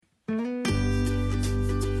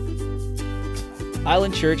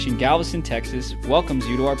Island Church in Galveston, Texas welcomes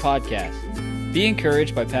you to our podcast. Be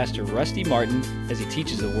encouraged by Pastor Rusty Martin as he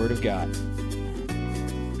teaches the Word of God.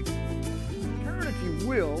 Turn, if you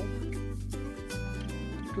will,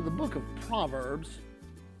 to the book of Proverbs.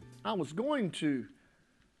 I was going to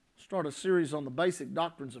start a series on the basic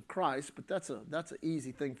doctrines of Christ, but that's an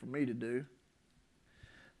easy thing for me to do.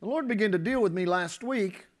 The Lord began to deal with me last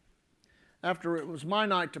week after it was my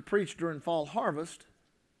night to preach during fall harvest.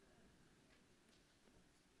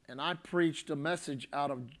 And I preached a message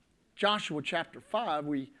out of Joshua chapter 5.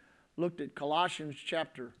 We looked at Colossians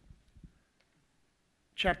chapter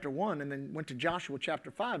 1 and then went to Joshua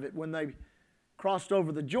chapter 5. When they crossed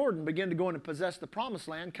over the Jordan, began to go in and possess the promised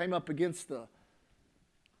land, came up against the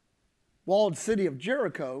walled city of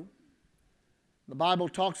Jericho. The Bible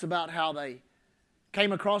talks about how they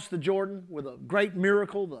came across the Jordan with a great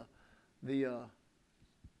miracle. The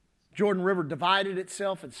Jordan River divided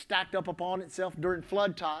itself and stacked up upon itself during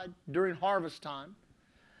flood tide, during harvest time.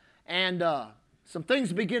 And some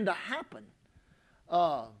things began to happen.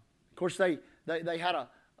 Of course, they had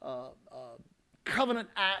a covenant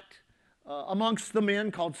act amongst the men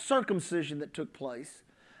called circumcision that took place.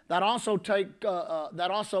 That also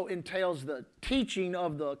entails the teaching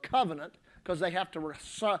of the covenant, because they have to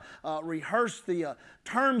rehearse the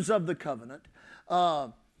terms of the covenant.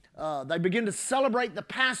 They begin to celebrate the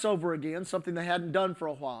Passover again, something they hadn't done for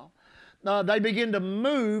a while. They begin to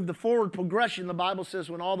move, the forward progression. The Bible says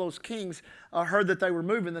when all those kings heard that they were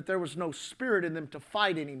moving, that there was no spirit in them to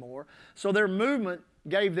fight anymore. So their movement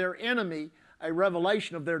gave their enemy a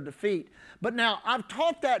revelation of their defeat. But now, I've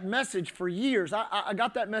taught that message for years. I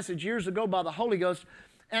got that message years ago by the Holy Ghost.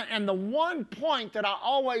 And the one point that I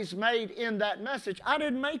always made in that message, I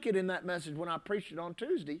didn't make it in that message when I preached it on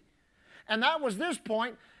Tuesday. And that was this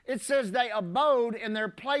point. It says they abode in their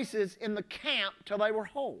places in the camp till they were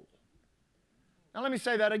whole. Now let me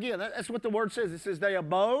say that again. That's what the word says. It says they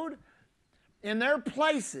abode in their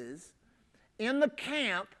places in the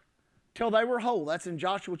camp till they were whole. That's in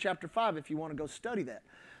Joshua chapter 5 if you want to go study that.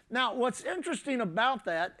 Now what's interesting about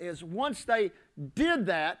that is once they did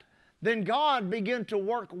that, then God began to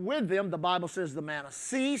work with them. The Bible says the manna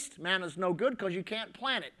ceased. Manna's no good because you can't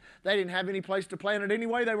plant it. They didn't have any place to plant it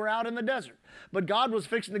anyway. They were out in the desert. But God was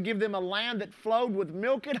fixing to give them a land that flowed with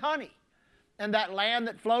milk and honey. And that land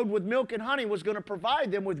that flowed with milk and honey was going to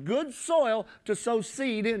provide them with good soil to sow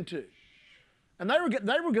seed into. And they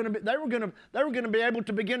were going to be able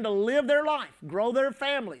to begin to live their life, grow their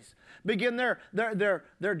families, begin their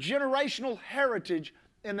generational heritage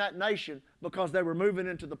in that nation, because they were moving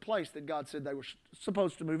into the place that God said they were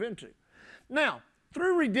supposed to move into. Now,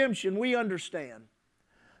 through redemption, we understand.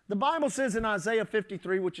 The Bible says in Isaiah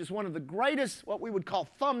 53, which is one of the greatest, what we would call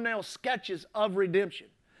thumbnail sketches of redemption.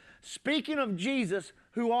 Speaking of Jesus,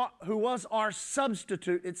 who was our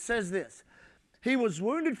substitute, it says this: He was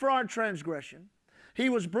wounded for our transgression. He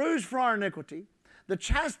was bruised for our iniquity. The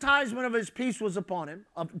chastisement of His peace was upon Him.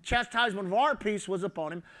 The chastisement of our peace was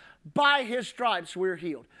upon Him. By His stripes we're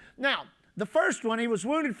healed. Now, the first one, He was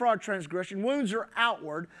wounded for our transgression. Wounds are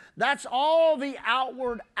outward. That's all the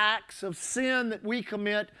outward acts of sin that we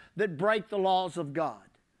commit that break the laws of God.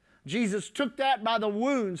 Jesus took that by the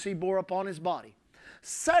wounds He bore upon His body.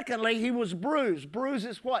 Secondly, He was bruised. Bruise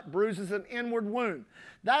is what? Bruise is an inward wound.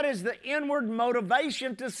 That is the inward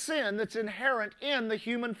motivation to sin that's inherent in the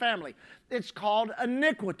human family. It's called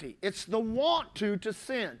iniquity. It's the want to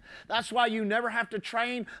sin. That's why you never have to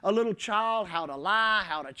train a little child how to lie,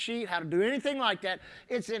 how to cheat, how to do anything like that.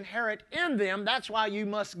 It's inherent in them. That's why you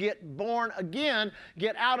must get born again,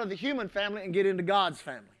 get out of the human family and get into God's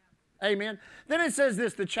family. Amen. Then it says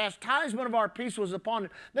this: the chastisement of our peace was upon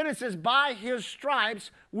Him. Then it says, by His stripes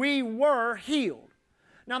we were healed.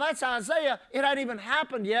 Now that's Isaiah. It hadn't even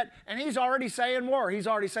happened yet, and he's already saying were. He's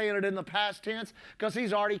already saying it in the past tense because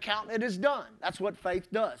he's already counting it as done. That's what faith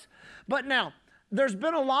does. But now, there's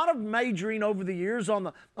been a lot of majoring over the years on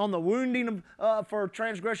the wounding for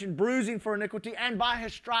transgression, bruising for iniquity, and by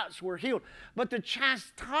His stripes we're healed. But the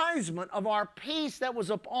chastisement of our peace that was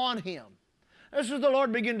upon Him. This is the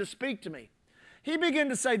Lord began to speak to me. He began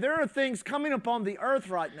to say there are things coming upon the earth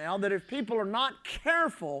right now that if people are not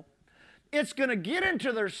careful, it's going to get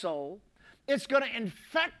into their soul. It's going to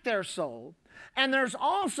infect their soul. And there's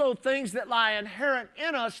also things that lie inherent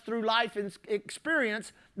in us through life and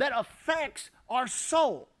experience that affects our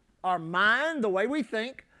soul, our mind, the way we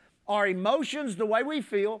think, our emotions, the way we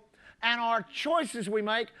feel, and our choices we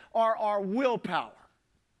make are our willpower.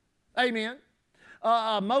 Amen.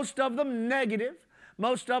 Most of them negative.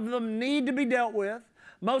 Most of them need to be dealt with.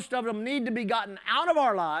 Most of them need to be gotten out of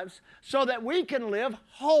our lives so that we can live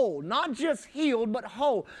whole, not just healed, but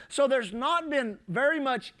whole. So there's not been very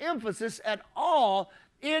much emphasis at all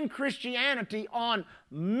in Christianity on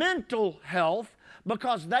mental health,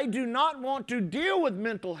 because they do not want to deal with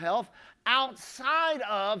mental health outside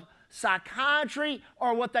of psychiatry,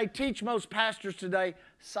 or what they teach most pastors today,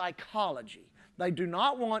 psychology. They do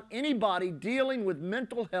not want anybody dealing with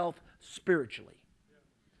mental health spiritually.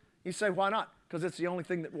 You say, why not? Because it's the only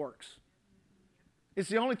thing that works. It's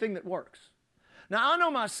the only thing that works. Now, I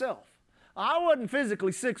know myself. I wasn't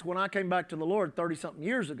physically sick when I came back to the Lord 30-something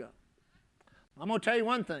years ago. I'm going to tell you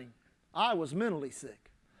one thing. I was mentally sick.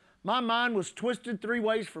 My mind was twisted 3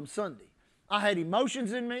 ways from Sunday. I had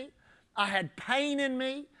emotions in me. I had pain in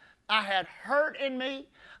me. I had hurt in me.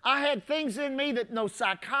 I had things in me that no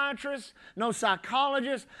psychiatrist, no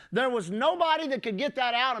psychologist, there was nobody that could get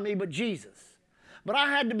that out of me but Jesus. But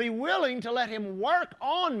I had to be willing to let Him work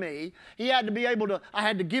on me. He had to be able to, I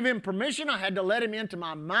had to give Him permission. I had to let Him into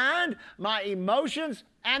my mind, my emotions,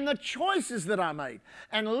 and the choices that I made.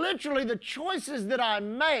 And literally the choices that I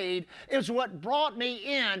made is what brought me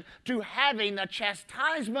in to having the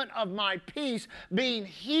chastisement of my peace, being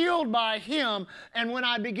healed by Him. And when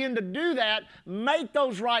I begin to do that, make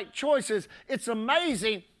those right choices, it's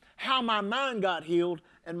amazing how my mind got healed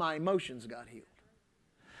and my emotions got healed.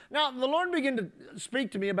 Now, the Lord began to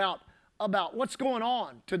speak to me about what's going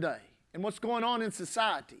on today and what's going on in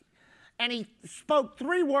society. And He spoke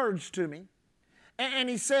 3 words to me. And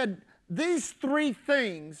He said, these 3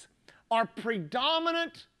 things are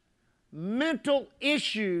predominant mental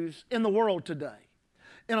issues in the world today.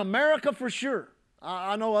 In America, for sure.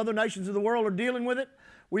 I know other nations of the world are dealing with it.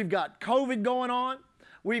 We've got COVID going on.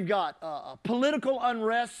 We've got political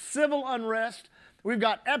unrest, civil unrest. We've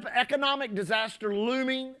got economic disaster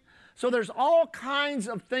looming. So there's all kinds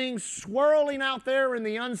of things swirling out there in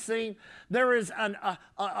the unseen. There is an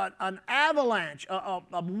avalanche, a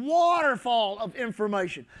waterfall of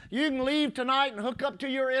information. You can leave tonight and hook up to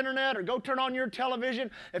your internet or go turn on your television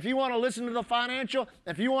if you want to listen to the financial,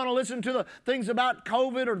 if you want to listen to the things about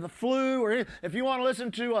COVID or the flu, or if you want to listen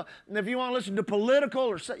to political,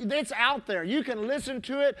 or it's out there. You can listen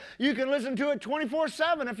to it. You can listen to it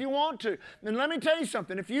 24/7 if you want to. And let me tell you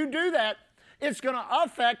something. If you do that, it's going to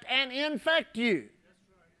affect and infect you.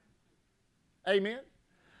 Right. Amen?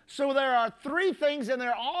 So there are 3 things, and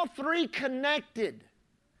they're all 3 connected.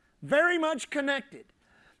 Very much connected.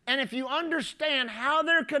 And if you understand how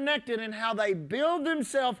they're connected and how they build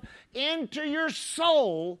themselves into your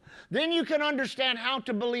soul, then you can understand how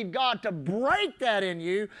to believe God to break that in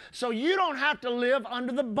you so you don't have to live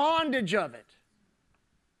under the bondage of it.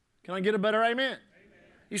 Can I get a better amen?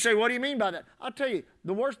 You say, what do you mean by that? I'll tell you,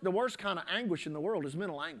 the worst kind of anguish in the world is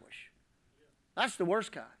mental anguish. That's the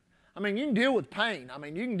worst kind. I mean, you can deal with pain. I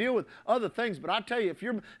mean, you can deal with other things, but I tell you,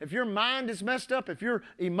 if your mind is messed up, if your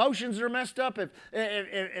emotions are messed up,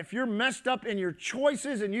 if you're messed up in your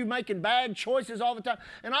choices and you making bad choices all the time,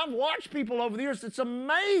 and I've watched people over the years, it's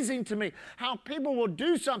amazing to me how people will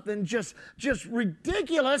do something just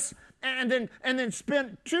ridiculous, and then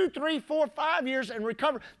spend 2, 3, 4, 5 years and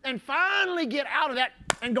recover, and finally get out of that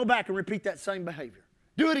and go back and repeat that same behavior.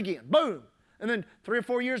 Do it again. Boom. And then 3 or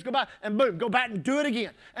 4 years go by, and boom, go back and do it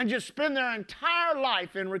again. And just spend their entire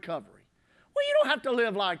life in recovery. Well, you don't have to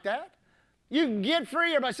live like that. You can get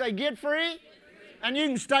free. Everybody say, get free. And you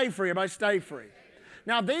can stay free. Everybody stay free.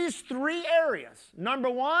 Now, these 3 areas.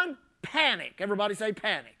 Number 1, panic. Everybody say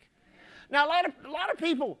panic. Now, a lot of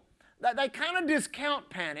people, they kind of discount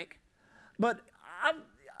panic. But I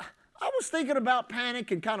was thinking about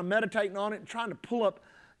panic and kind of meditating on it and trying to pull up,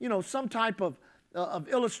 some type of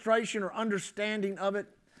illustration or understanding of it.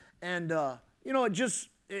 And, I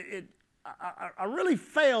really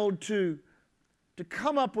failed to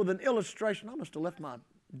come up with an illustration. I must have left my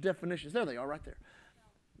definitions. There they are right there.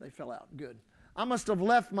 They fell out. Good. I must have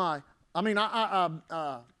left I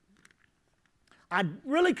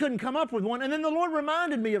really couldn't come up with one. And then the Lord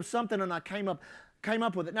reminded me of something, and I came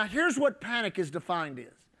up with it. Now, here's what panic is defined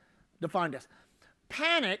as.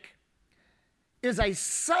 Panic is a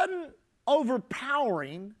sudden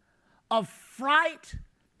overpowering of fright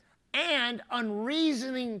and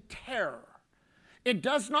unreasoning terror. It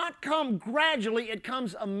does not come gradually, it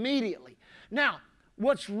comes immediately. Now,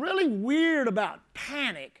 what's really weird about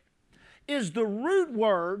panic is the root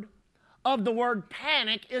word of the word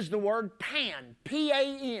panic is the word pan,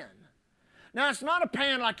 P-A-N. Now, it's not a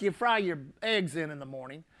pan like you fry your eggs in the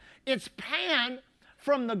morning. It's Pan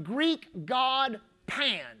from the Greek god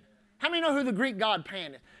Pan. How many know who the Greek god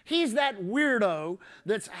Pan is? He's that weirdo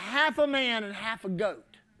that's half a man and half a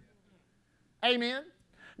goat. Amen?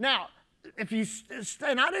 Now, if you,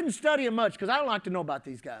 and I didn't study them much because I don't like to know about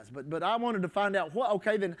these guys, but I wanted to find out,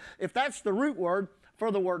 okay, then if that's the root word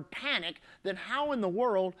for the word panic, then how in the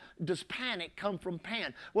world does panic come from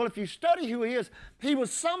Pan? Well, if you study who he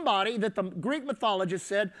was somebody that the Greek mythologists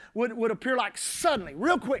said would appear like suddenly,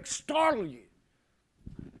 real quick, startle you.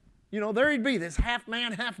 You know, there he'd be, this half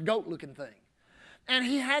man, half goat looking thing. And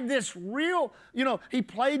he had this real, he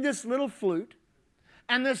played this little flute,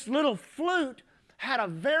 and this little flute had a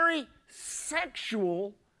very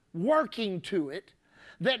sexual working to it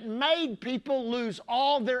that made people lose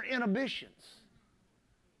all their inhibitions.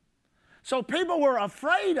 So people were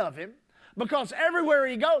afraid of him because everywhere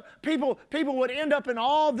he go, people would end up in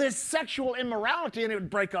all this sexual immorality, and it would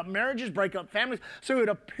break up marriages, break up families. So it would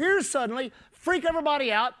appear suddenly, freak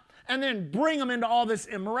everybody out, and then bring them into all this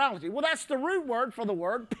immorality. Well, that's the root word for the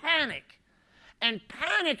word panic. And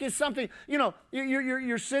panic is something,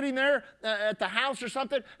 you're sitting there at the house or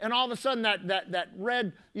something, and all of a sudden that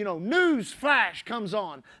red, news flash comes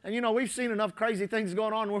on. And, we've seen enough crazy things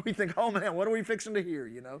going on where we think, oh, man, what are we fixing to hear,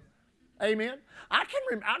 Amen? I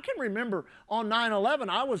can remember on 9/11,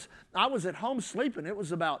 I was at home sleeping. It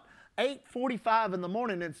was about 8:45 in the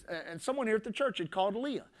morning, and someone here at the church had called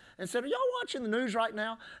Leah and said, are y'all watching the news right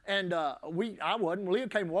now? And I wasn't. Leah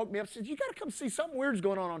came and woke me up and said, you got to come see, something weird's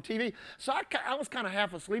going on TV. So I was kind of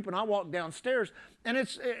half asleep, and I walked downstairs, and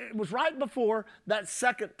it was right before that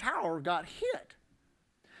second tower got hit.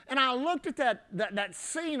 And I looked at that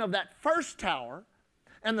scene of that first tower,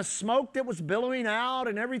 and the smoke that was billowing out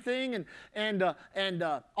and everything, and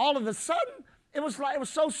all of a sudden, it was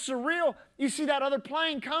so surreal. You see that other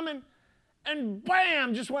plane coming, and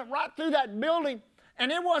bam, just went right through that building.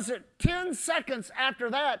 And it wasn't 10 seconds after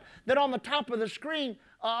that on the top of the screen,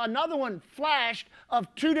 another one flashed of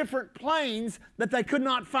two different planes that they could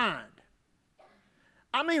not find.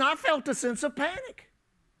 I mean, I felt a sense of panic.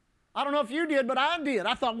 I don't know if you did, but I did.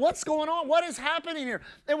 I thought, what's going on? What is happening here?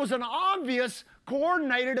 It was an obvious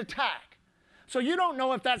coordinated attack. So you don't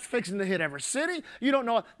know if that's fixing to hit every city. You don't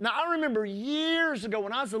know. Now, I remember years ago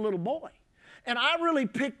when I was a little boy, and I really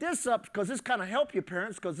picked this up because this kind of help you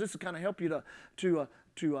parents, because this will kind of help you to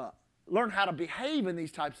learn how to behave in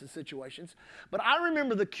these types of situations. But I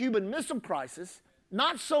remember the Cuban Missile Crisis,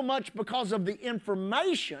 not so much because of the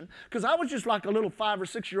information, because I was just like a little 5 or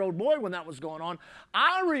 6 year old boy when that was going on.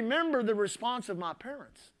 I remember the response of my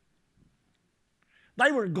parents.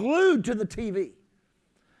 They were glued to the TV.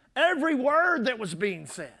 Every word that was being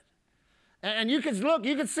said. And you could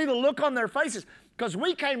see the look on their faces, because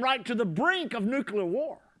we came right to the brink of nuclear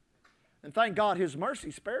war. And thank God His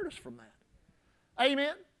mercy spared us from that.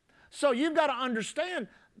 Amen? So you've got to understand,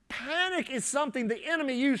 panic is something the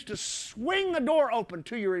enemy used to swing the door open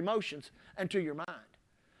to your emotions and to your mind.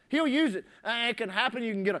 He'll use it. It can happen.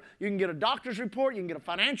 You can get a doctor's report. You can get a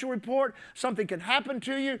financial report. Something can happen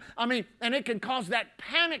to you. And it can cause that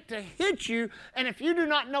panic to hit you. And if you do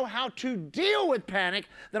not know how to deal with panic,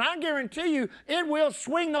 then I guarantee you it will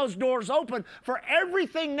swing those doors open for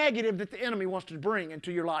everything negative that the enemy wants to bring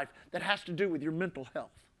into your life that has to do with your mental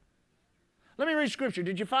health. Let me read Scripture.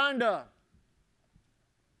 Did you find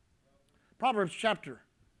Proverbs chapter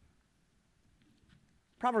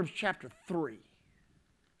 3?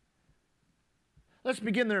 Let's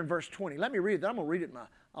begin there in verse 20. Let me read it. I'm going to read it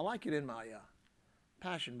I like it in my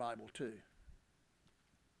Passion Bible too.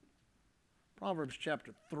 Proverbs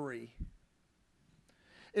chapter 3.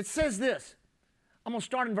 It says this. I'm going to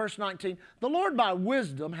start in verse 19. The Lord by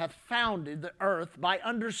wisdom hath founded the earth. By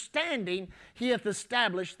understanding He hath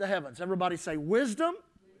established the heavens. Everybody say wisdom,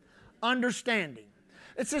 understanding.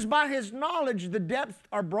 It says, by His knowledge the depths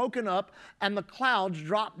are broken up, and the clouds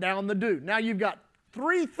drop down the dew. Now you've got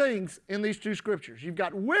 3 things in these 2 scriptures. You've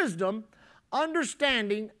got wisdom,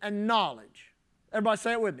 understanding, and knowledge. Everybody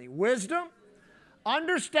say it with me. Wisdom,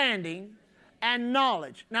 understanding, and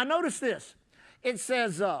knowledge. Now notice this. It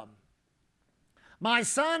says, my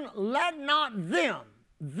son, let not them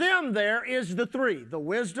there is the 3, the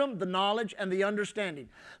wisdom, the knowledge, and the understanding.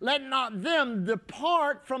 Let not them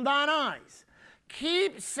depart from thine eyes.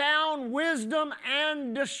 Keep sound wisdom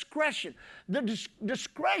and discretion. The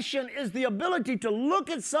discretion is the ability to look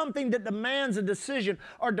at something that demands a decision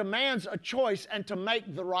or demands a choice and to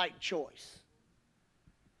make the right choice.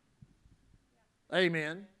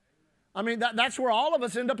 Amen. That's where all of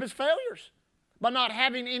us end up as failures, by not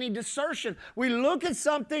having any discernment. We look at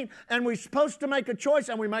something and we're supposed to make a choice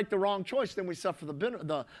and we make the wrong choice, then we suffer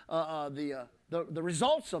the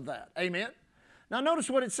results of that. Amen. Now notice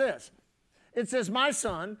what it says. It says, my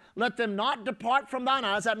son, let them not depart from thine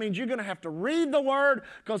eyes. That means you're going to have to read the Word,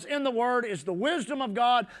 because in the Word is the wisdom of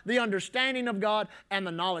God, the understanding of God, and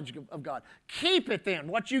the knowledge of God. Keep it then.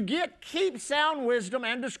 What you get, keep sound wisdom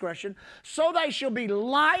and discretion, so they shall be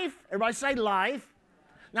life. Everybody say life.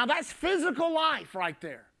 Now that's physical life right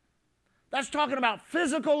there. That's talking about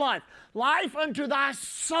physical life. Life unto thy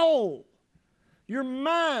soul, your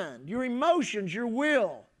mind, your emotions, your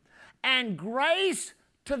will, and grace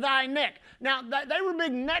to thy neck. Now, they were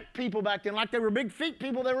big neck people back then. Like they were big feet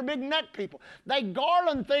people, they were big neck people. They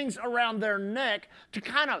garland things around their neck to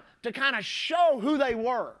kind of show who they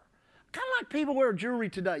were. Kind of like people wear jewelry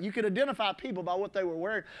today. You could identify people by what they were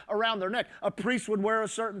wearing around their neck. A priest would wear a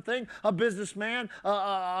certain thing, a businessman,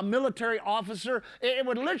 a military officer. It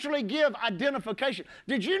would literally give identification.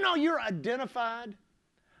 Did you know you're identified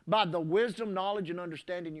by the wisdom, knowledge, and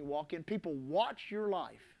understanding you walk in? People watch your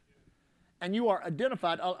life, and you are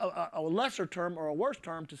identified, a lesser term or a worse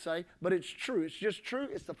term to say, but it's true. It's just true.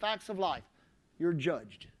 It's the facts of life. You're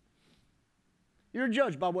judged. You're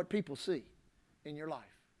judged by what people see in your life.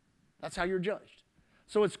 That's how you're judged.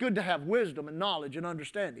 So it's good to have wisdom and knowledge and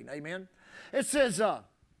understanding. Amen? It says,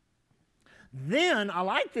 then, I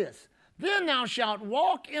like this, then thou shalt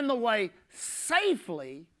walk in the way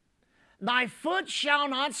safely, thy foot shall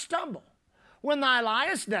not stumble. When thou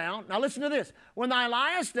liest down, now listen to this, when thou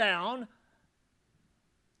liest down,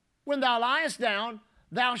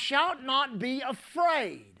 thou shalt not be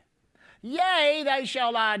afraid. Yea, they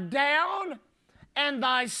shall lie down, and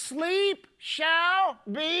thy sleep shall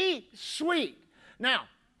be sweet. Now,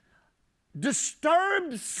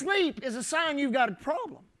 disturbed sleep is a sign you've got a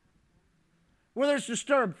problem. Whether it's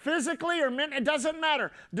disturbed physically or mentally, it doesn't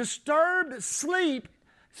matter. Disturbed sleep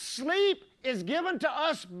is given to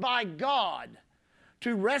us by God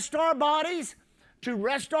to rest our bodies, to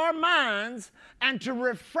rest our minds, and to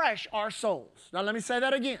refresh our souls. Now let me say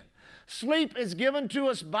that again. Sleep is given to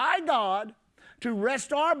us by God to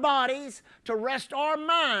rest our bodies, to rest our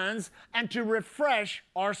minds, and to refresh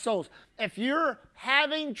our souls. If you're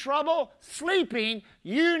having trouble sleeping,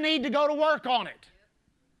 you need to go to work on it.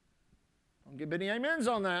 Don't give any amens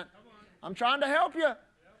on that. I'm trying to help you.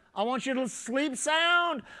 I want you to sleep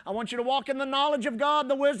sound. I want you to walk in the knowledge of God,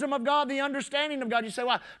 the wisdom of God, the understanding of God. You say,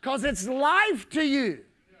 why? Because it's life to you.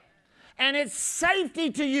 And it's safety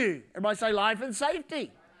to you. Everybody say life and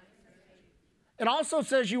safety. It also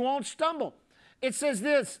says you won't stumble. It says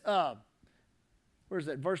this, where is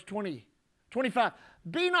that? Verse 25.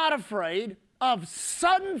 Be not afraid of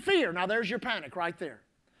sudden fear. Now there's your panic right there.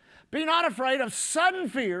 Be not afraid of sudden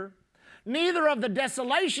fear, neither of the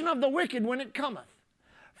desolation of the wicked when it cometh.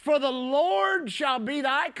 For the Lord shall be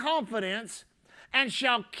thy confidence, and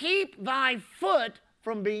shall keep thy foot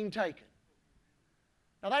from being taken.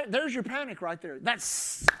 Now there's your panic right there.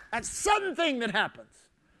 That's that sudden thing that happens.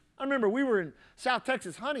 I remember we were in South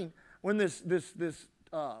Texas hunting when this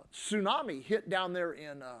tsunami hit down there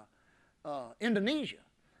in Indonesia.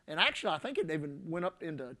 And actually, I think it even went up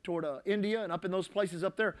toward India and up in those places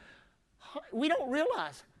up there. We don't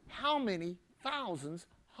realize how many thousands,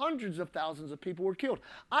 hundreds of thousands of people were killed.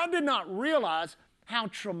 I did not realize how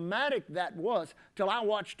traumatic that was till I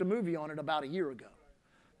watched a movie on it about a year ago.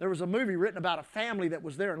 There was a movie written about a family that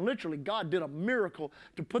was there, and literally God did a miracle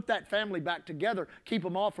to put that family back together, keep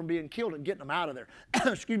them all from being killed and getting them out of there.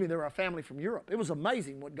 Excuse me, they were a family from Europe. It was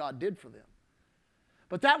amazing what God did for them.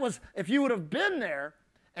 But that was, if you would have been there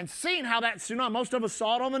and seen how that tsunami, most of us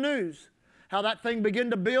saw it on the news, how that thing began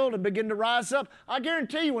to build and begin to rise up. I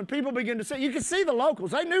guarantee you when people begin to see, you could see the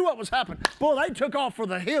locals. They knew what was happening. Boy, they took off for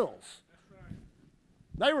the hills.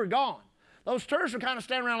 They were gone. Those tourists were kind of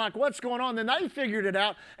standing around like, what's going on? Then they figured it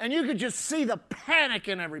out, and you could just see the panic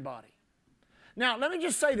in everybody. Now, let me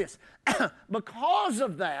just say this. Because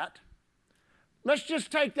of that, let's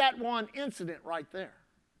just take that one incident right there.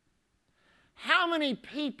 How many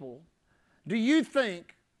people do you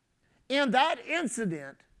think in that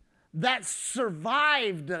incident that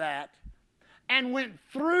survived that and went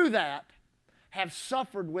through that have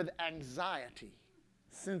suffered with anxiety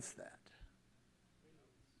since that?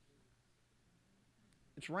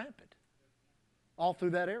 It's rampant all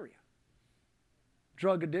through that area.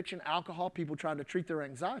 Drug addiction, alcohol, people trying to treat their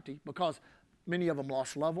anxiety because many of them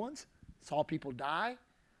lost loved ones, saw people die,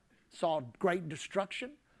 saw great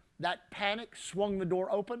destruction. That panic swung the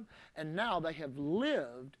door open, and now they have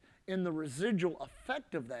lived in the residual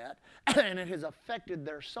effect of that, and it has affected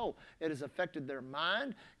their soul. It has affected their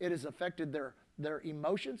mind. It has affected their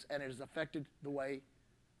emotions, and it has affected the way,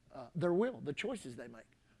 their will, the choices they make.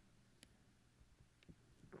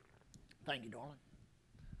 Thank you, darling.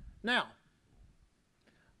 Now,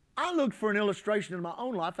 I looked for an illustration in my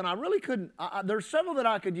own life, and I really couldn't. There's several that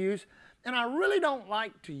I could use, and I really don't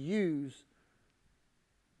like to use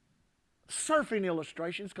surfing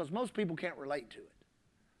illustrations because most people can't relate to it.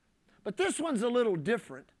 But this one's a little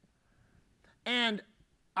different, and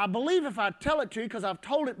I believe if I tell it to you, because I've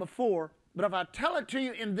told it before, but if I tell it to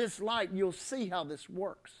you in this light, you'll see how this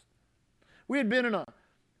works. We had been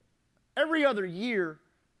every other year,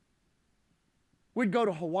 we'd go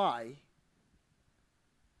to Hawaii.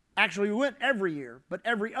 Actually, we went every year, but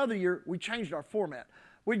every other year, we changed our format.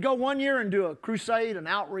 We'd go one year and do a crusade, an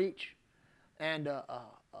outreach, and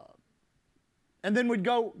then we'd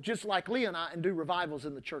go, just like Leah and I, and do revivals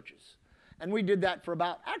in the churches. And we did that for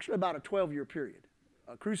about a 12-year period.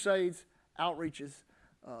 Crusades, outreaches,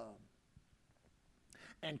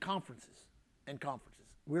 and conferences.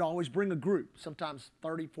 We'd always bring a group. Sometimes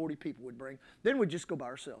 30, 40 people would bring. Then we'd just go by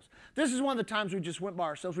ourselves. This is one of the times we just went by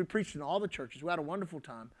ourselves. We preached in all the churches. We had a wonderful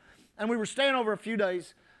time. And we were staying over a few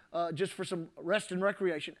days just for some rest and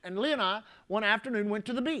recreation. And Leah and I, one afternoon, went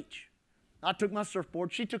to the beach. I took my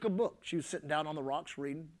surfboard. She took a book. She was sitting down on the rocks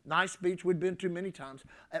reading. Nice beach we'd been to many times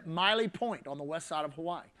at Miley Point on the west side of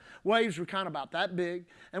Hawaii. Waves were kind of about that big,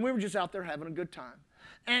 and we were just out there having a good time.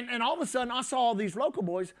 And all of a sudden, I saw all these local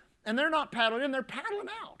boys, and they're not paddling in, they're paddling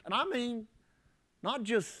out. And I mean, not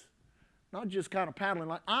just kind of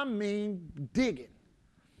paddling, I mean digging.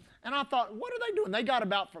 And I thought, what are they doing? They got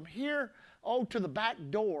about from here, to the back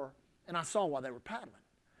door, and I saw why they were paddling.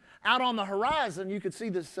 Out on the horizon, you could see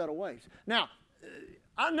this set of waves. Now,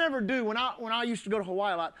 I never do, when I used to go to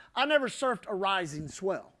Hawaii a lot, I never surfed a rising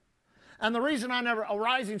swell. And the reason a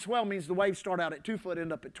rising swell means the waves start out at 2 foot,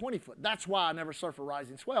 end up at 20 foot. That's why I never surf a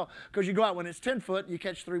rising swell, because you go out when it's 10 foot, you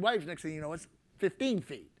catch 3 waves, next thing you know, it's 15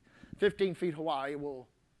 feet. 15 feet Hawaii will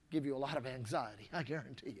give you a lot of anxiety, I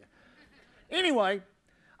guarantee you. Anyway,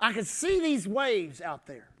 I could see these waves out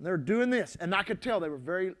there. They're doing this, and I could tell they were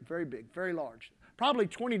very, very big, very large. Probably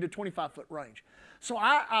 20 to 25 foot range. So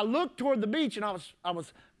I looked toward the beach, and I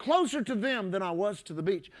was closer to them than I was to the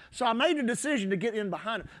beach. So I made a decision to get in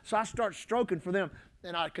behind them. So I start stroking for them,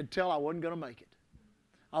 and I could tell I wasn't going to make it.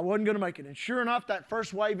 I wasn't going to make it. And sure enough, that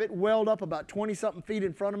first wave, it welled up about 20-something feet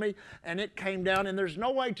in front of me, and it came down. And there's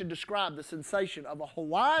no way to describe the sensation of a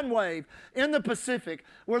Hawaiian wave in the Pacific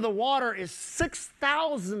where the water is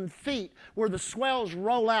 6,000 feet, where the swells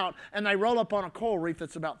roll out, and they roll up on a coral reef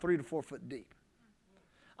that's about 3 to 4 foot deep.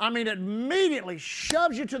 I mean, it immediately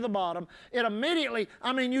shoves you to the bottom. It immediately,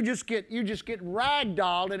 you just get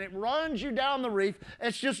ragdolled, and it runs you down the reef.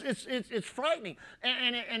 It's frightening.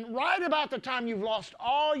 And right about the time you've lost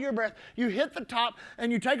all your breath, you hit the top,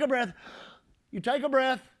 and you take a breath.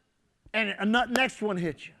 And a next one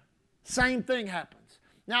hits you. Same thing happens.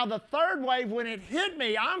 Now, the third wave, when it hit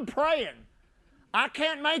me, I'm praying. I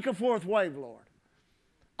can't make a fourth wave, Lord.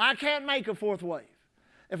 I can't make a fourth wave.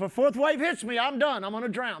 If a fourth wave hits me, I'm done. I'm going to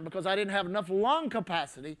drown because I didn't have enough lung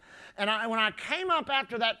capacity. And when I came up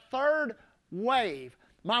after that third wave,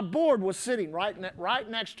 my board was sitting right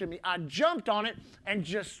next to me. I jumped on it and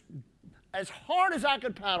just, as hard as I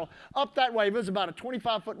could paddle up that wave, it was about a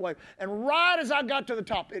 25-foot wave. And right as I got to the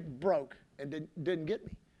top, it broke and didn't get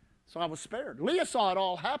me. So I was spared. Leah saw it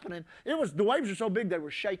all happening. The waves were so big they were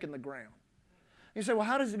shaking the ground. You say, well,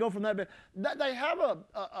 how does it go from that big? They have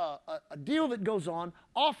a deal that goes on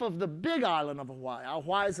off of the big island of Hawaii.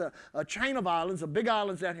 Hawaii is a chain of islands, a big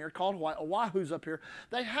islands down here called Hawaii. Oahu's up here.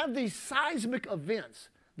 They have these seismic events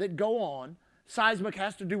that go on. Seismic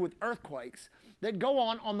has to do with earthquakes that go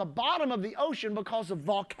on the bottom of the ocean because of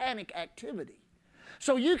volcanic activity.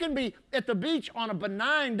 So you can be at the beach on a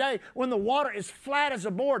benign day when the water is flat as a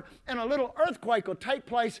board, and a little earthquake will take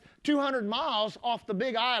place 200 miles off the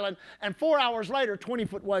big island, and 4 hours later,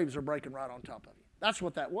 20-foot waves are breaking right on top of you. That's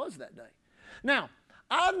what that was that day. Now,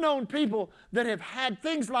 I've known people that have had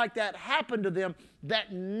things like that happen to them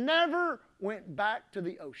that never went back to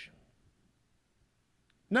the ocean.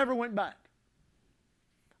 Never went back.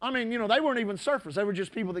 They weren't even surfers. They were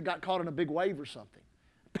just people that got caught in a big wave or something.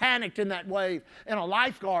 Panicked in that wave, and a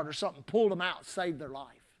lifeguard or something pulled them out, saved their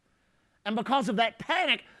life. And because of that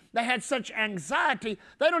panic, they had such anxiety,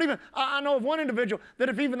 they don't even, I know of one individual that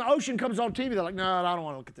if even the ocean comes on TV, they're like, no, I don't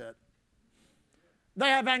want to look at that. They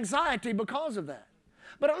have anxiety because of that.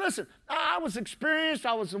 But listen, I was experienced,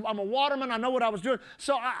 I'm a waterman, I know what I was doing,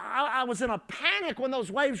 so I was in a panic when those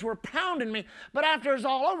waves were pounding me, but after it's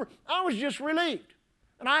all over, I was just relieved.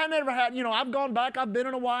 And I never had, I've gone back, I've been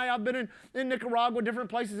in Hawaii, I've been in Nicaragua, different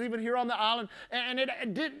places, even here on the island, and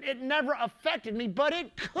it never affected me, but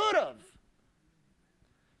it could have.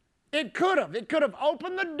 It could have. It could have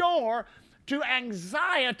opened the door to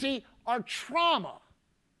anxiety or trauma.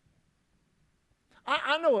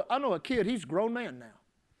 I know a kid, he's a grown man now.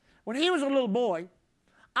 When he was a little boy,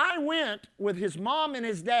 I went with his mom and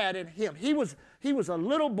his dad and him. He was a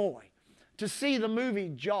little boy to see the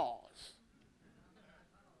movie Jaws.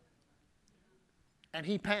 And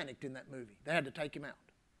he panicked in that movie. They had to take him out.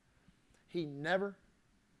 He never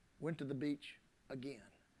went to the beach again.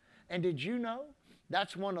 And did you know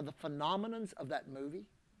that's one of the phenomenons of that movie?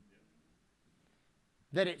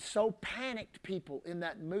 That it so panicked people in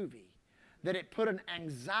that movie that it put an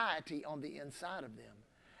anxiety on the inside of them.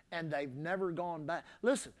 And they've never gone back.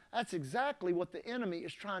 Listen, that's exactly what the enemy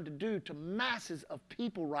is trying to do to masses of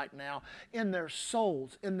people right now in their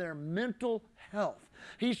souls, in their mental health.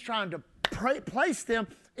 He's trying to place them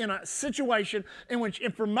in a situation in which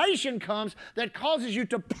information comes that causes you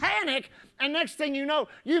to panic, and next thing you know,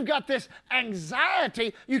 you've got this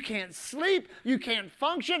anxiety. You can't sleep, you can't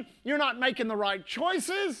function, you're not making the right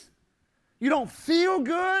choices, you don't feel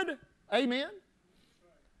good. Amen?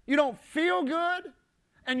 You don't feel good,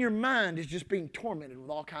 and your mind is just being tormented with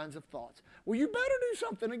all kinds of thoughts. Well, you better do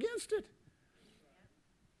something against it.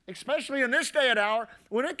 Especially in this day and hour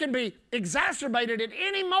when it can be exacerbated at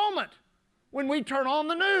any moment. When we turn on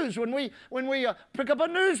the news, when we pick up a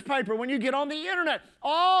newspaper, when you get on the internet,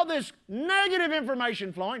 all this negative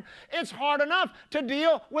information flowing, it's hard enough to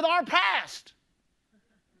deal with our past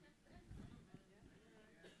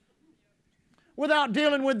without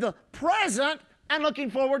dealing with the present and looking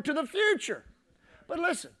forward to the future. But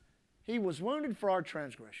listen, he was wounded for our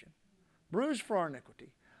transgression, bruised for our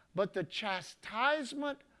iniquity, but the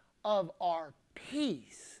chastisement of our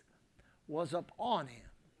peace was upon him.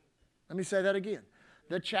 Let me say that again.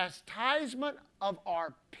 The chastisement of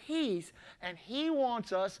our peace, and he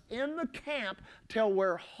wants us in the camp till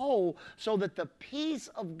we're whole, so that the peace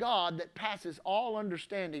of God that passes all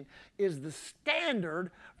understanding is the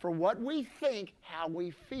standard for what we think, how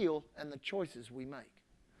we feel, and the choices we make.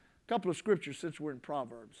 A couple of scriptures since we're in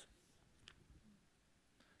Proverbs.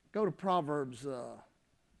 Go to Proverbs, let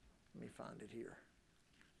me find it here.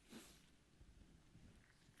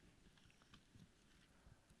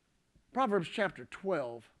 Proverbs chapter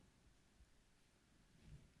 12.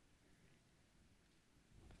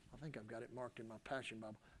 I think I've got it marked in my Passion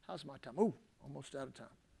Bible. How's my time? Oh, almost out of time.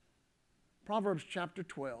 Proverbs chapter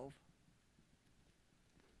 12.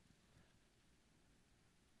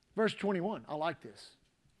 Verse 21. I like this.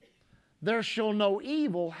 There shall no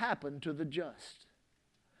evil happen to the just,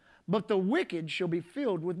 but the wicked shall be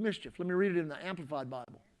filled with mischief. Let me read it in the Amplified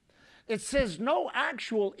Bible. It says, no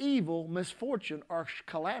actual evil, misfortune, or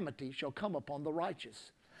calamity shall come upon the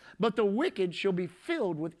righteous, but the wicked shall be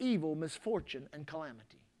filled with evil, misfortune, and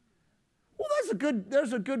calamity. Well,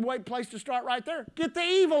 there's a good place to start right there. Get the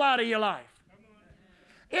evil out of your life.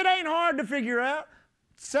 It ain't hard to figure out.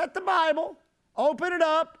 Set the Bible, open it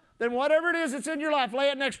up, then whatever it is that's in your life, lay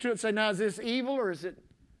it next to it and say, now is this evil or is it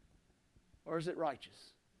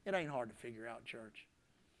righteous? It ain't hard to figure out, church.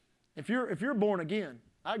 If you're born again,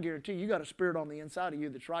 I guarantee you got a spirit on the inside of you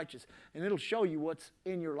that's righteous, and it'll show you what's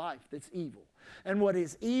in your life that's evil. And what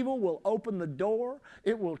is evil will open the door.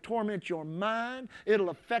 It will torment your mind.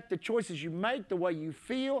 It'll affect the choices you make, the way you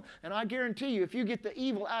feel. And I guarantee you, if you get the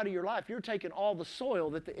evil out of your life, you're taking all the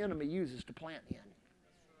soil that the enemy uses to plant in.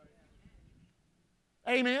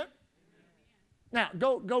 Amen? Now,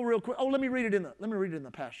 go real quick. Oh, let me read it in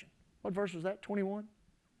the Passion. What verse was that? 21?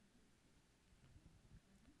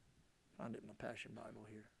 Find it in the Passion Bible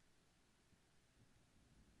here.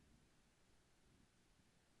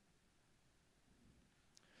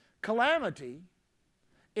 Calamity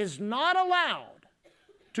is not allowed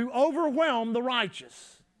to overwhelm the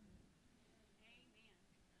righteous.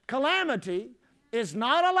 Calamity is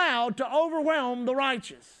not allowed to overwhelm the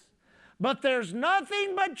righteous. But there's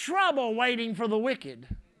nothing but trouble waiting for the wicked.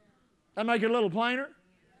 That make it a little plainer?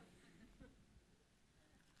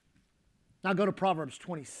 Now go to Proverbs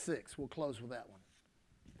 26. We'll close with that one.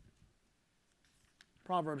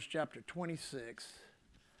 Proverbs chapter 26.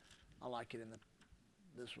 I like it in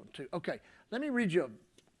this one too. Okay, let me read you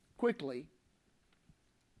quickly.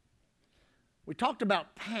 We talked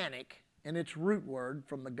about panic and its root word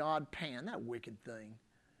from the god Pan, that wicked thing.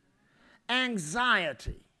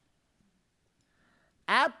 Anxiety.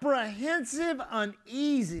 Apprehensive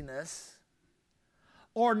uneasiness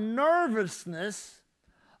or nervousness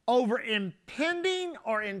over impending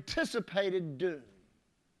or anticipated doom.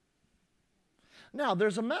 Now,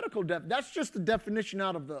 there's a medical that's just the definition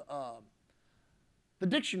out of the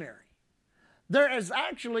dictionary. There is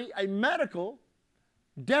actually a medical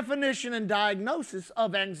definition and diagnosis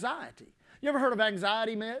of anxiety. You ever heard of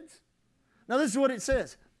anxiety meds? Now, this is what it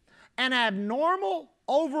says. An abnormal,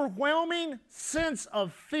 overwhelming sense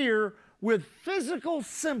of fear with physical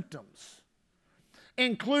symptoms,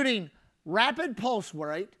 including rapid pulse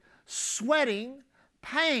rate, sweating,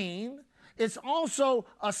 pain. It's also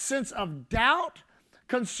a sense of doubt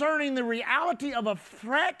concerning the reality of a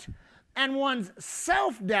threat and one's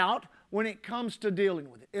self-doubt when it comes to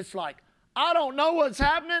dealing with it. It's like, I don't know what's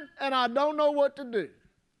happening and I don't know what to do.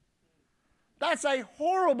 That's a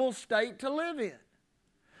horrible state to live in.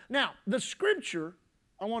 Now, the scripture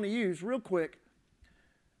I want to use real quick,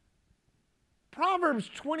 Proverbs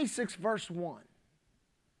 26 verse 1.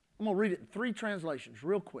 I'm going to read it in 3 translations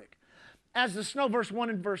real quick. As the snow, verse 1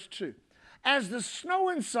 and verse 2. As the snow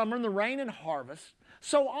in summer and the rain in harvest,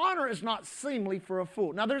 so honor is not seemly for a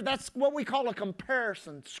fool. Now, that's what we call a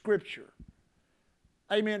comparison scripture.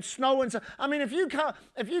 Amen. Snow and summer. I mean, if you're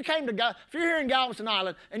here in Galveston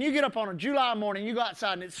Island and you get up on a July morning, you go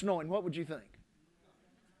outside and it's snowing, what would you think?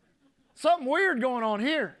 Something weird going on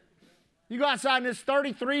here. You go outside and it's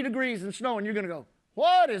 33 degrees and snowing, you're going to go,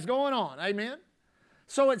 what is going on? Amen.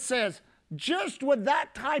 So it says, just with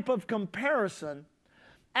that type of comparison,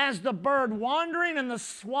 as the bird wandering and the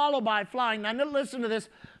swallow by flying. Now listen to this.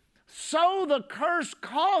 So the curse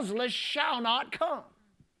causeless shall not come.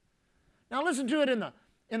 Now listen to it in the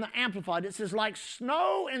Amplified. It says, like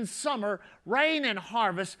snow in summer, rain in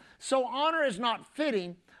harvest, so honor is not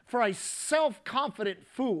fitting for a self-confident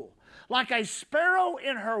fool. Like a sparrow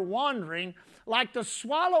in her wandering, like the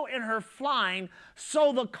swallow in her flying,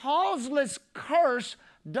 so the causeless curse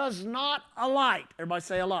does not alight. Everybody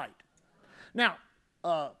say alight. Now,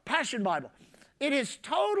 Passion Bible. It is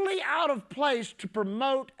totally out of place to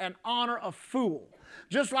promote and honor a fool,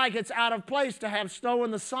 just like it's out of place to have snow in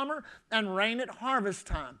the summer and rain at harvest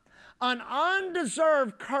time. An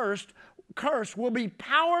undeserved curse will be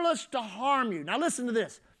powerless to harm you. Now listen to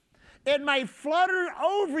this. It may flutter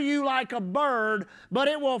over you like a bird, but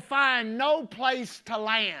it will find no place to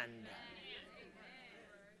land.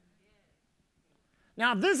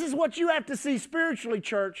 Now this is what you have to see spiritually,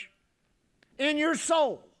 church. In your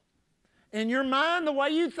soul, in your mind, the way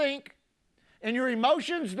you think, in your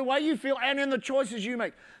emotions, the way you feel, and in the choices you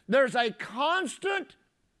make. There's a constant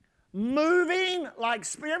moving, like,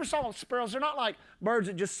 you ever saw sparrows? They're not like birds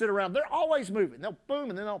that just sit around. They're always moving. They'll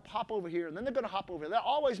boom, and then they'll pop over here, and then they're going to hop over here. They're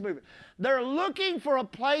always moving. They're looking for a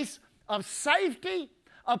place of safety,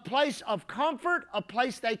 a place of comfort, a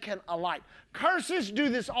place they can alight. Curses do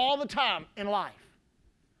this all the time in life.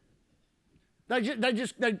 They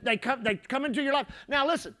come into your life. Now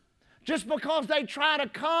listen, just because they try to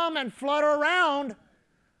come and flutter around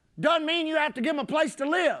doesn't mean you have to give them a place to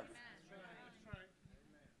live.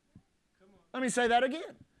 Let me say that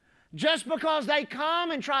again. Just because they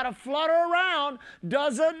come and try to flutter around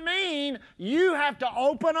doesn't mean you have to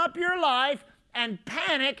open up your life and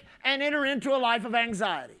panic and enter into a life of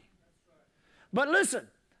anxiety. But listen,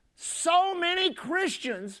 so many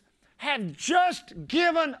Christians have just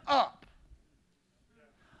given up.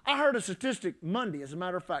 I heard a statistic Monday, as a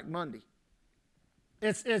matter of fact, Monday.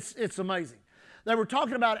 It's amazing. They were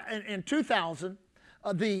talking about in 2000,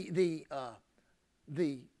 the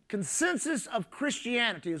consensus of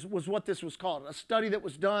Christianity was what this was called. A study that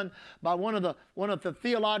was done by one of the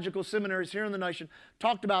theological seminaries here in the nation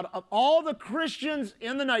talked about all the Christians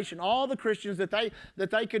in the nation, all the Christians that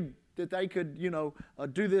they could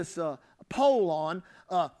do this poll on.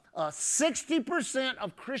 60%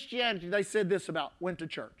 of Christianity, they said this about, went to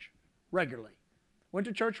church regularly. Went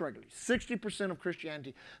to church regularly. 60% of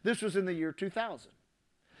Christianity. This was in the year 2000.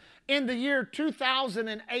 In the year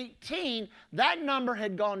 2018, that number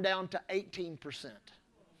had gone down to 18%.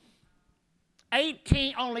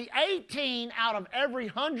 Only 18 out of every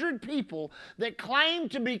 100 people that claim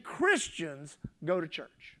to be Christians go to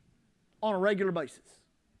church on a regular basis.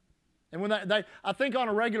 And when I think on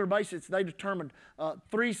a regular basis, they determined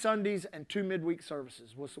 3 Sundays and 2 midweek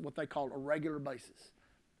services was what they called a regular basis.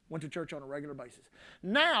 Went to church on a regular basis.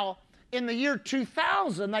 Now, in the year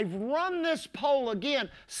 2000, they've run this poll again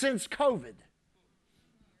since COVID.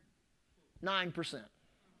 9%.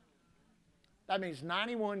 That means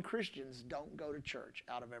 91 Christians don't go to church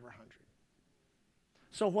out of every 100.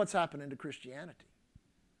 So what's happening to Christianity?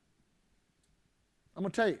 I'm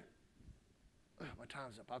going to tell you. My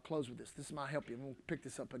time's up. I'll close with this. This might help you, and we'll pick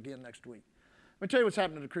this up again next week. Let me tell you what's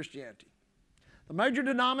happening to Christianity. The major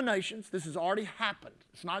denominations, this has already happened.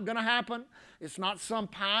 It's not going to happen. It's not some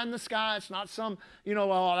pie in the sky. It's not some,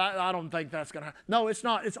 I don't think that's going to happen. No, it's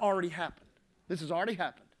not. It's already happened. This has already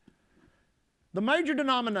happened. The major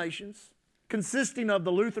denominations, consisting of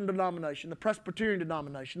the Lutheran denomination, the Presbyterian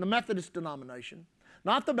denomination, the Methodist denomination,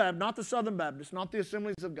 Not the Southern Baptists, not the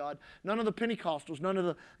Assemblies of God, none of the Pentecostals, none of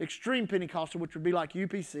the extreme Pentecostal, which would be like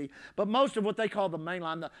UPC, but most of what they call the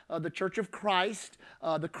mainline, the Church of Christ,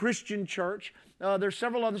 the Christian Church, there's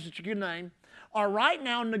several others that you can name, are right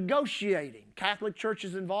now negotiating. Catholic Church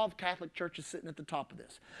is involved. Catholic Church is sitting at the top of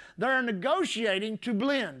this. They're negotiating to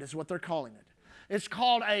blend, is what they're calling it. It's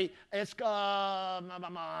called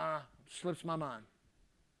slips my mind.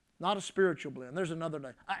 Not a spiritual blend. There's another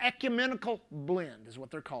name. An ecumenical blend is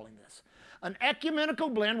what they're calling this. An ecumenical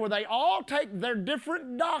blend where they all take their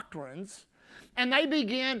different doctrines and they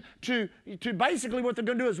begin to basically what they're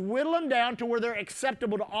going to do is whittle them down to where they're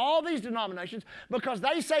acceptable to all these denominations, because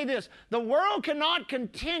they say this: the world cannot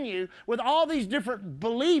continue with all these different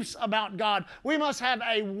beliefs about God. We must have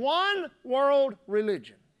a one world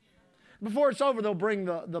religion. Before it's over, they'll bring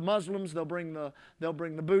the Muslims, they'll bring the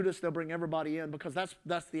Buddhists, they'll bring everybody in, because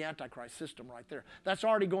that's the Antichrist system right there. That's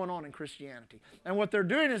already going on in Christianity. And what they're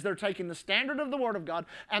doing is they're taking the standard of the Word of God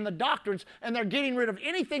and the doctrines, and they're getting rid of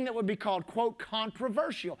anything that would be called, quote,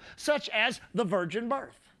 controversial, such as the virgin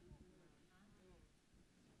birth,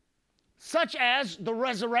 such as the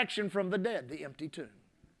resurrection from the dead, the empty tomb.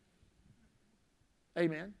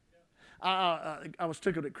 Amen. I was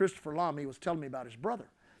tickled at Christopher Lum. He was telling me about his brother,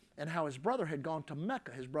 and how his brother had gone to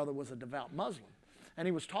Mecca. His brother was a devout Muslim. And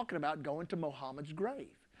he was talking about going to Muhammad's grave.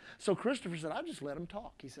 So Christopher said, I just let him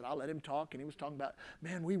talk. He said, I let him talk. And he was talking about,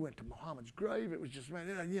 man, we went to Muhammad's grave. It was just, man,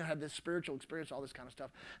 had this spiritual experience, all this kind of stuff.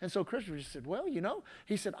 And so Christopher just said, well,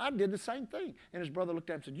 he said, I did the same thing. And his brother looked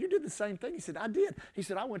at him and said, you did the same thing? He said, I did. He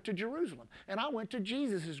said, I went to Jerusalem and I went to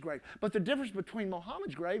Jesus' grave. But the difference between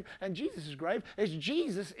Muhammad's grave and Jesus' grave is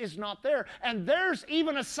Jesus is not there. And there's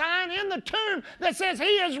even a sign in the tomb that says he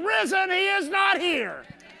is risen, he is not here.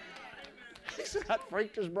 He said, that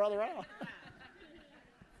freaked his brother out.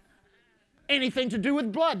 Anything to do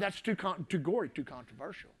with blood, that's too gory, too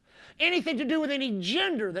controversial. Anything to do with any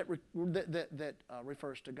gender that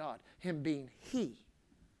refers to God, him being he.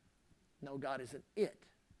 No, God is an it.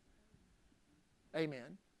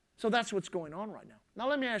 Amen. So that's what's going on right now. Now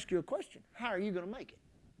let me ask you a question. How are you going to make it?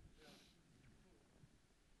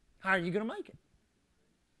 How are you going to make it?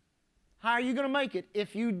 How are you going to make it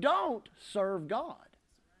if you don't serve God?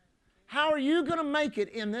 How are you going to make it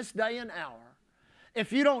in this day and hour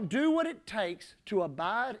if you don't do what it takes to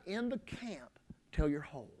abide in the camp till you're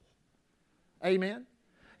whole? Amen?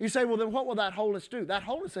 You say, well, then what will that wholeness do? That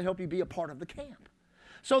wholeness will help you be a part of the camp.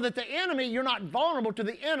 So that the enemy, you're not vulnerable to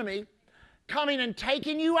the enemy coming and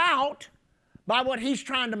taking you out by what he's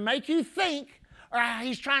trying to make you think, or how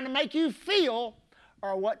he's trying to make you feel,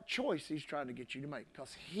 or what choice he's trying to get you to make.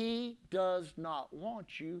 Because he does not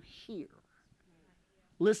want you here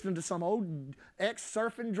listening to some old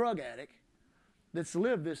ex-surfing drug addict that's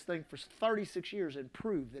lived this thing for 36 years and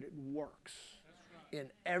proved that it works in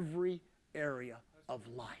every area of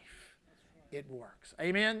life. It works.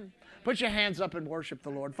 Amen? Put your hands up and worship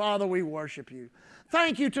the Lord. Father, we worship you.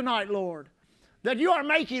 Thank you tonight, Lord, that you are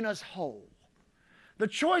making us whole. The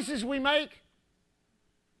choices we make,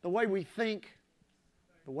 the way we think,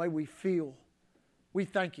 the way we feel, we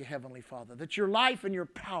thank you, Heavenly Father, that your life and your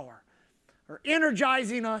power are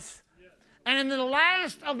energizing us. And in the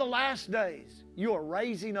last of the last days, you are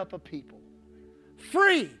raising up a people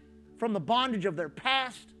free from the bondage of their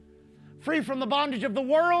past, free from the bondage of the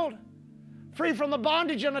world, free from the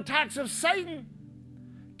bondage and attacks of Satan,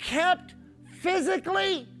 kept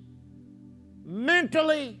physically,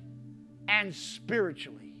 mentally, and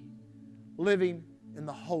spiritually, living in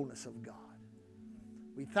the wholeness of God.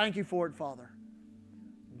 We thank you for it, Father.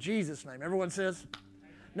 In Jesus' name. Everyone says,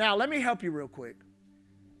 now let me help you real quick.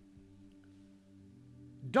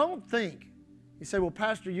 Don't think, you say, well,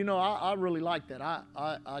 Pastor, I really like that.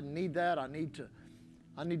 I need that. I need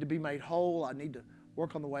to be made whole. I need to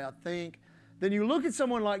work on the way I think. Then you look at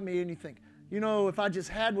someone like me and you think, if I just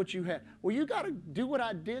had what you had. Well, you got to do what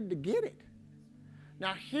I did to get it.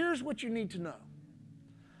 Now, here's what you need to know.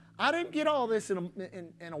 I didn't get all this in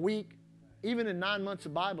a week, even in 9 months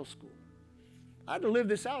of Bible school. I had to live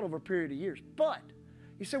this out over a period of years. But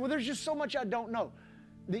you say, well, there's just so much I don't know.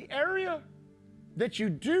 The area that you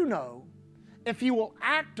do know, if you will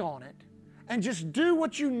act on it and just do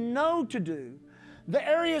what you know to do, the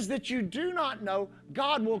areas that you do not know,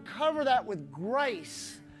 God will cover that with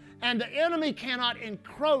grace. And the enemy cannot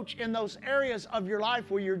encroach in those areas of your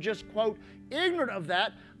life where you're just, quote, ignorant of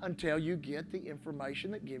that until you get the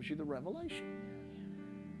information that gives you the revelation.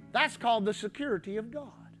 That's called the security of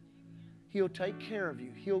God. He'll take care of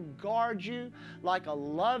you. He'll guard you like a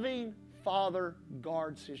loving father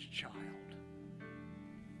guards his child.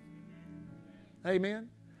 Amen?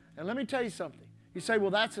 And let me tell you something. You say, well,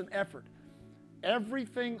 that's an effort.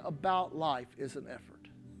 everything about life is an effort.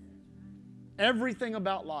 Everything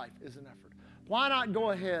about life is an effort. Why not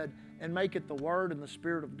go ahead and make it the Word and the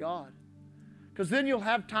Spirit of God? Because then you'll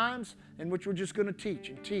have times in which we're just going to teach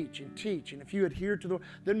and teach and teach. And if you adhere to the Word,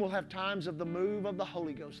 then we'll have times of the move of the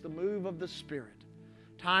Holy Ghost, the move of the Spirit.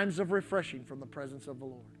 Times of refreshing from the presence of the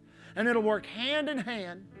Lord. And it'll work hand in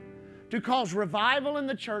hand to cause revival in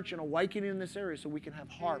the church and awakening in this area so we can have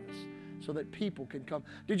harvest, so that people can come.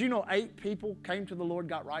 Did you know 8 people came to the Lord,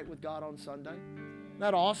 got right with God on Sunday? Isn't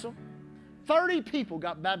that awesome? 30 people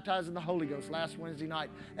got baptized in the Holy Ghost last Wednesday night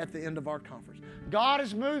at the end of our conference. God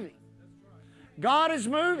is moving. God is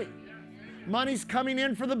moving. Money's coming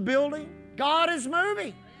in for the building. God is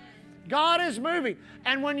moving. God is moving.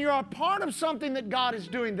 And when you're a part of something that God is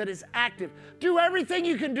doing that is active, do everything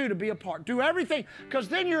you can do to be a part. Do everything, because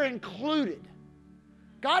then you're included.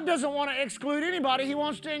 God doesn't want to exclude anybody. He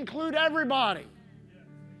wants to include everybody.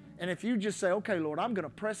 And if you just say, okay, Lord, I'm going to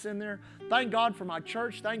press in there. Thank God for my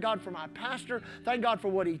church. Thank God for my pastor. Thank God for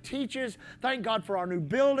what he teaches. Thank God for our new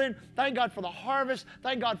building. Thank God for the harvest.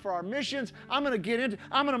 Thank God for our missions. I'm going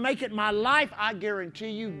to make it my life. I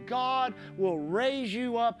guarantee you, God will raise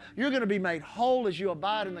you up. You're going to be made whole as you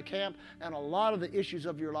abide in the camp. And a lot of the issues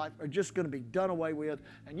of your life are just going to be done away with.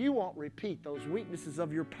 And you won't repeat those weaknesses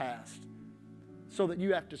of your past so that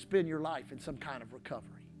you have to spend your life in some kind of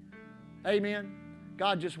recovery. Amen.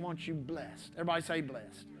 God just wants you blessed. Everybody say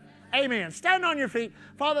blessed. Amen. Stand on your feet.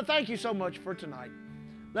 Father, thank you so much for tonight.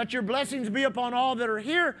 Let your blessings be upon all that are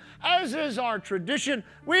here, as is our tradition.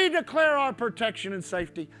 We declare our protection and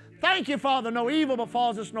safety. Thank you, Father. No evil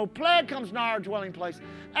befalls us. No plague comes nigh our dwelling place.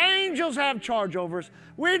 Angels have charge over us.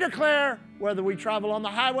 We declare, whether we travel on the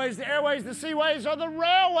highways, the airways, the seaways, or the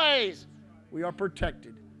railways, we are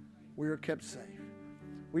protected. We are kept safe.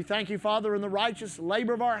 We thank you, Father, in the righteous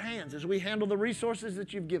labor of our hands as we handle the resources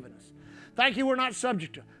that you've given us. Thank you we're not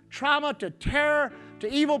subject to trauma, to terror, to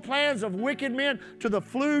evil plans of wicked men, to the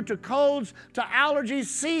flu, to colds, to allergies,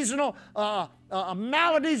 seasonal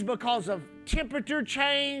maladies because of temperature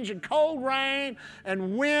change and cold rain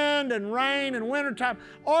and wind and rain and wintertime,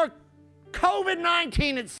 or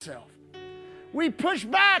COVID-19 itself. We push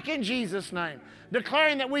back in Jesus' name,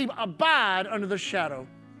 declaring that we abide under the shadow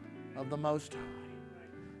of the Most High.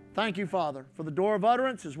 Thank you, Father, for the door of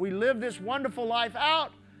utterance. As we live this wonderful life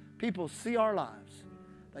out, people see our lives.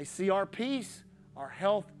 They see our peace, our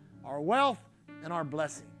health, our wealth, and our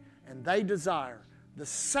blessing. And they desire the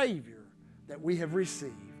Savior that we have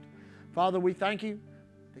received. Father, we thank you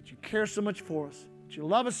that you care so much for us, that you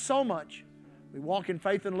love us so much. We walk in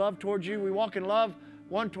faith and love towards you. We walk in love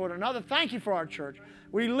one toward another. Thank you for our church.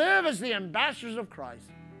 We live as the ambassadors of Christ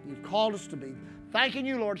you've called us to be. Thanking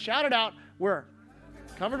you, Lord. Shout it out. We're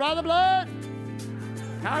covered by the blood,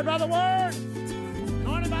 powered by the Word,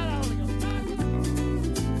 anointed by the Holy Ghost.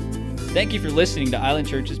 Thank you for listening to Island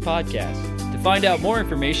Church's podcast. To find out more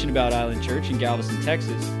information about Island Church in Galveston,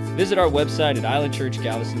 Texas, visit our website at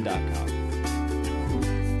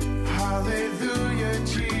islandchurchgalveston.com. Hallelujah,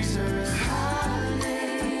 Jesus.